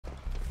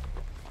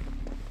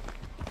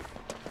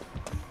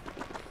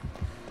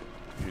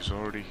he's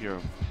already here.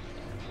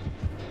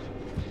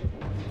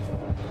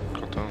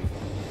 Cut down.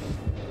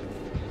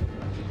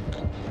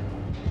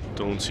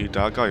 Don't see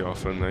that guy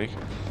often, like.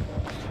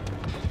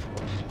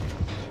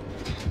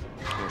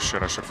 Oh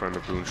shit, I should find the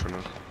boon,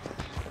 shouldn't I?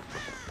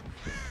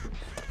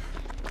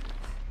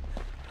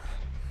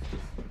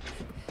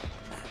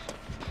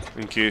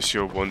 In case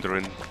you're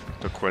wondering,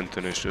 the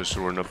Quentin is just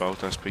running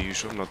about as per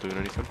usual, not doing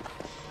anything.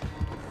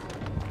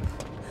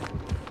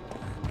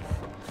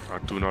 I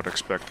do not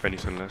expect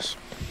anything less.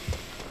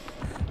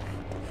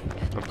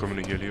 I'm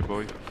coming to heal you,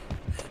 boy.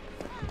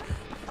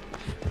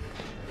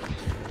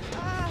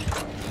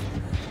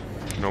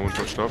 No one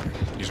touched up.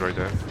 He's right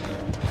there.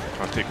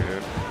 I'll take a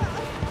hit.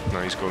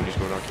 Nah, he's going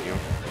after you.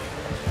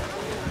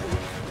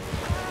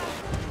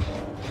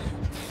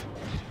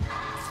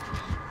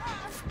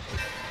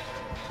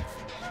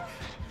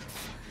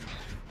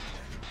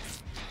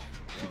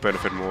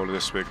 Benefit more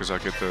this way because I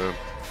get the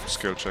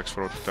skill checks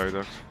for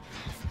autodidact.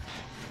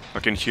 I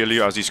can heal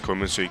you as he's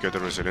coming so you get the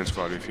resilience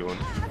value if you want.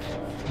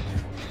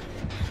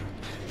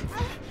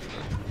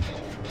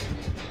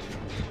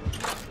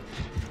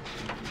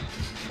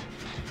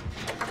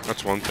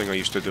 That's one thing I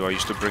used to do. I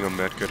used to bring a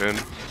medkit in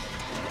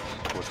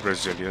with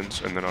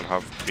resilience and then I'll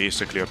have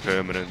basically a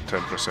permanent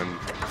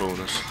 10%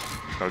 bonus.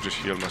 I'll just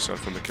heal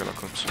myself when the killer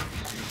comes.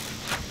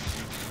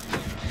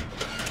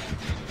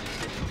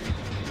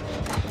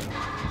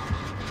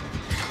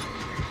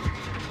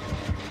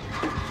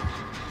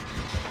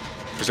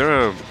 Is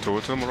there a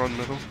totem around the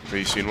middle? Have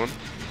you seen one?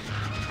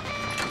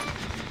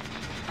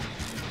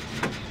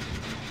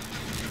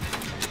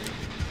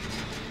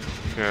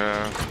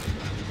 Yeah.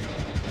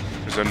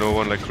 Is there no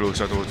one like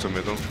closer towards the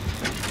middle?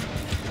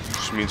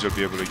 Which means you'll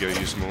be able to get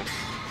used more.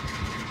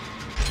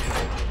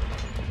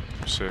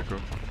 Circle.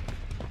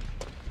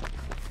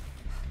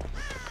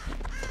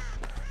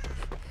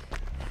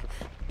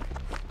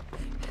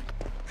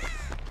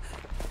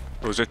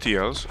 Oh, is it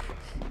TLs?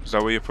 Is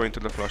that where you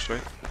pointed the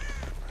flashlight?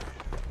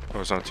 Oh,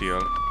 it's not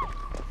TL.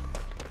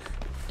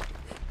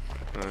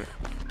 Alright.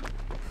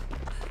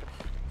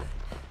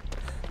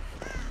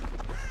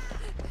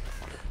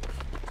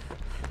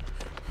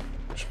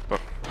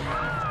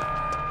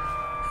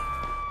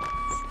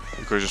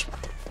 You could have just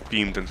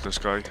beamed into the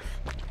sky.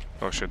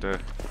 Oh shit, there.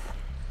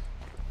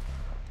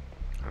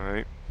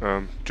 Alright. Do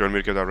you want me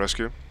to get that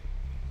rescue?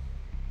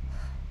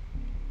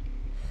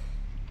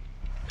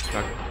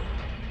 Back.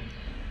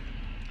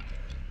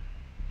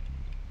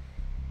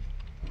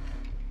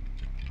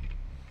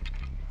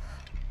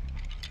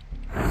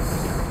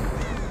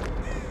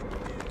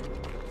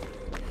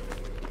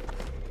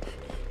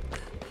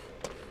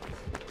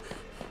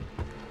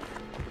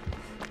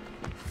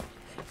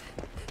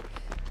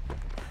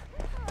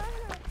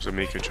 So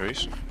make your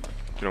choice. You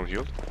don't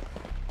healed.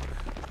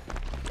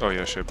 Oh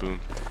yeah, shit, boom.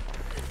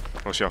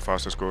 I'll see how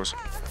fast this goes.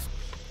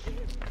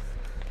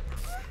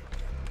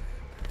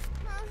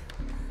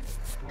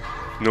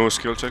 No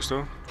skill checks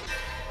though?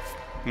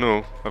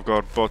 No, I've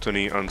got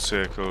botany and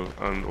circle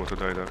and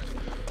autodidact.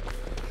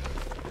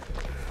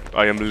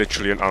 I am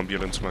literally an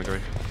ambulance, my guy.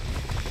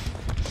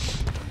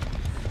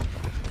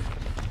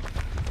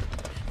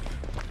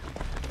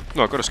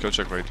 No, I got a skill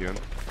check right at the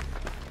end.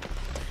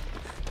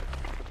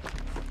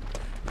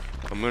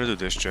 I'm gonna do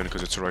this gen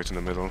because it's right in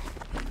the middle.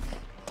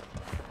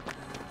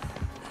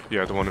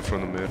 Yeah, the one in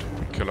front of the mid.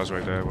 Killer's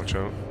right there, watch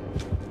out.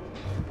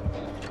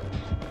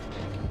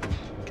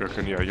 Do you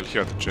reckon? Yeah, you'll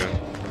hear the gen.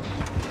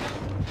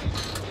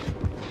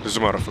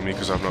 Doesn't matter for me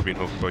because I've not been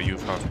hooked, but you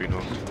have been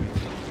hooked.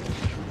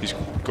 He's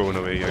going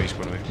away, yeah, he's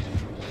going away.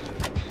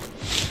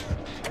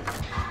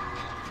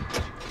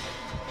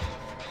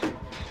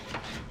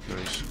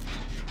 Nice.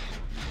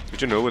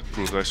 Did you know with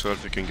Prove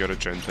Thyself you can get a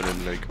Gentin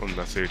in like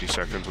under 30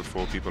 seconds with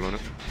 4 people on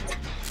it?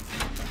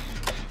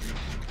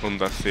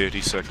 Under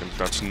 30 seconds,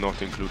 that's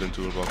not including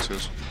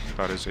toolboxes.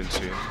 That is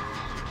insane.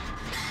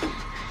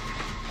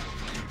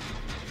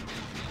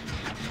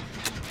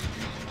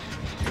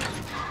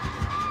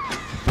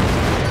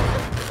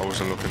 I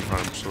wasn't looking,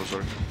 I'm so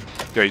sorry.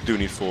 Yeah, you do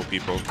need 4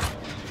 people.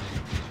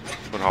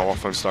 But how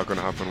often is that going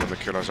to happen when the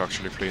killer's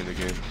actually playing the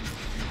game?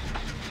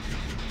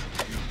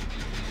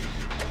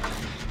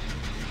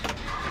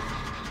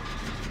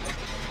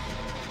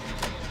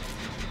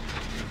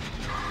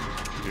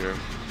 Yeah.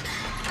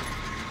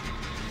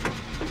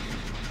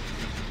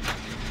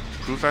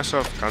 Prove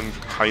Thyself can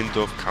kind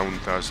of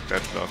count as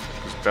deadlock,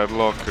 because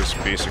deadlock is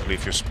basically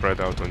if you spread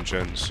out on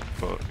gens,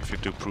 but if you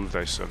do Prove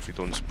Thyself you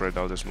don't spread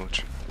out as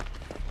much.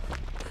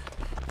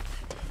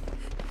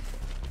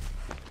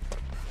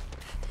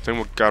 I think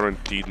we're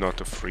guaranteed not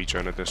to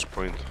 3-gen at this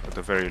point. At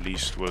the very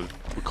least, we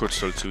could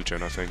still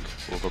 2-gen I think,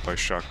 over by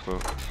Shaq,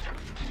 but...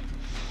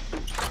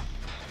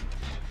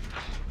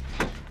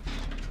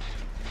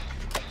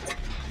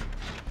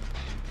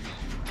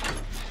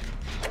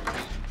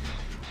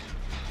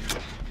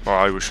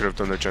 Oh, we should have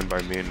done the gen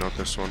by main, not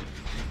this one.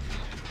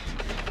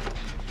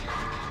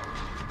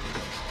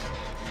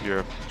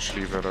 Yeah, just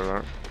leave it at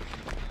that.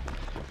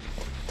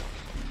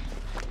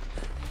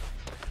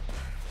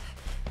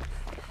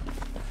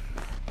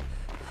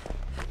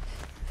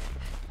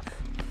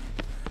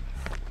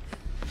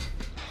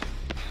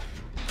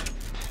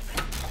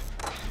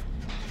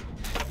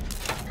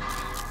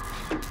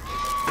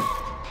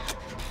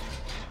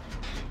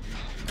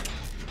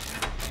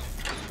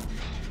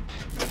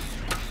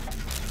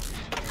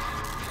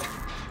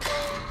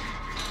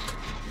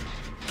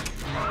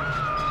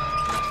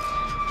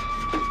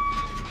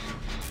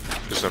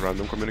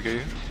 random coming to get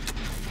you?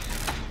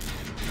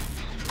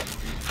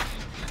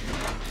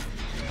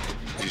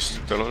 Is he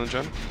still on a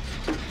gen?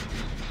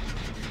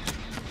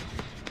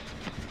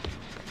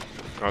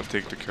 I'll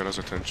take the killer's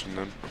attention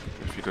then,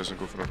 if he doesn't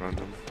go for a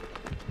random.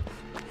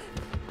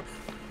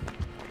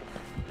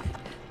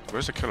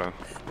 Where's the killer?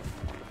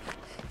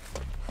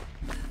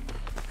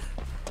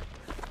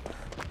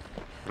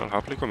 I'll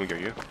happily come and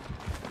get you.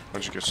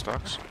 Once you get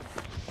stacks.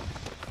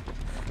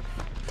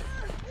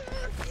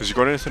 Has he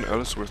got anything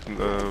else with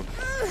the...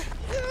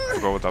 I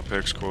forgot what that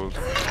perk's called.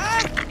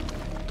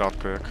 That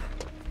perk.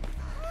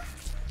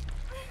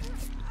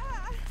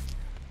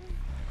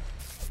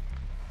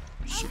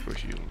 Super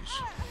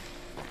heals.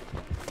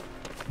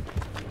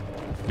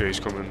 Yeah, he's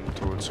coming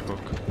towards Hook.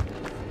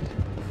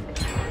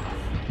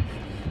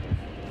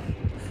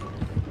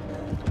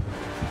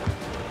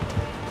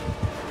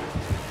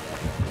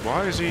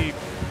 Why is he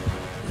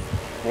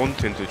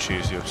wanting to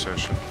chase the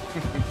obsession?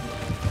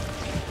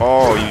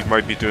 Oh, he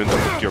might be doing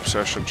the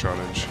obsession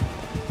challenge.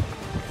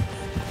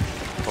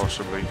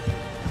 Possibly. Do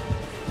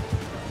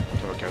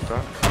I get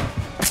that?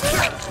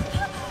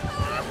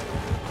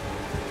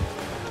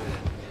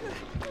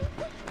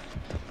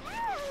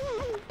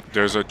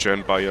 There's a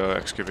gen buyer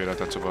excavator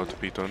that's about to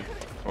be done.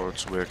 Or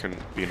it's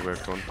being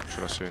worked on,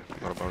 should I say.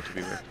 Not about to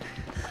be worked.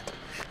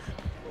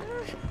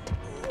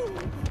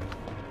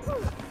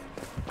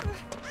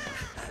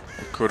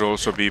 Could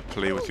also be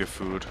play with your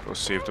food or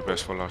save the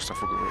best for last. I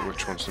forgot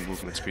which one's the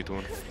movement speed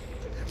one.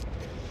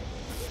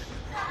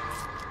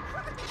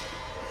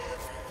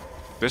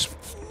 This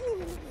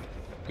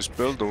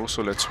build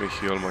also lets me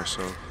heal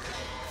myself.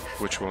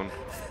 Which one?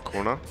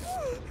 Corner?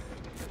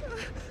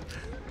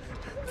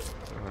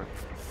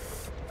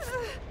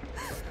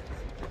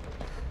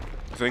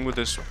 The thing with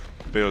this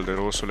build, it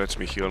also lets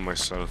me heal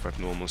myself at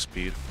normal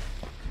speed.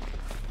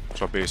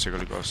 So I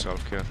basically got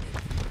self-care.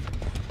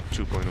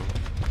 2.0.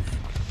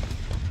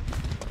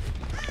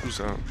 Who's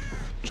that?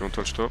 John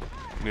touched up?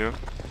 Yeah.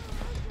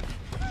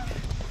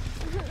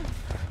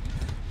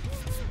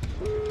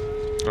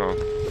 Oh.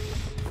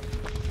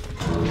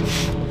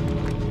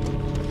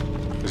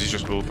 Has he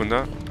just opened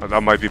that?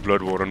 That might be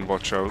Blood Warden,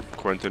 watch out.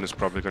 Quentin is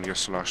probably gonna get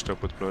slashed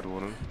up with Blood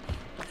Warden.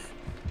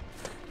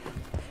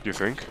 You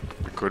think?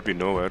 It could be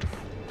nowhere.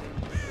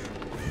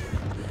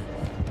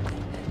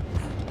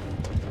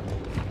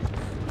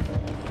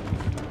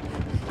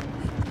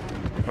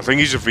 I think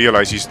he's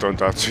realised he's done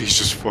that, so he's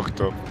just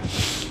fucked up.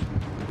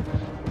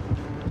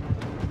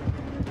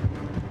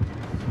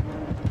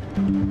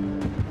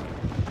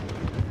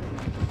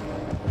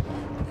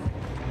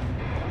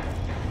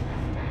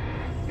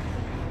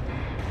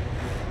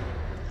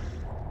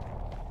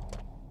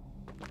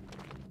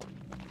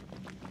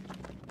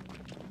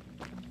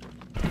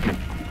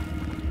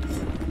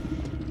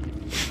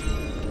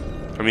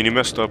 I mean, he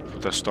messed up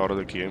at the start of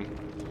the game.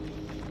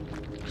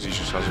 Because he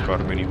just hasn't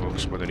got many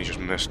hooks, but then he just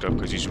messed up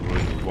because he's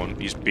ruined one.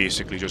 He's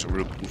basically just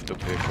removed the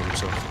pick on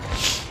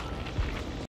himself.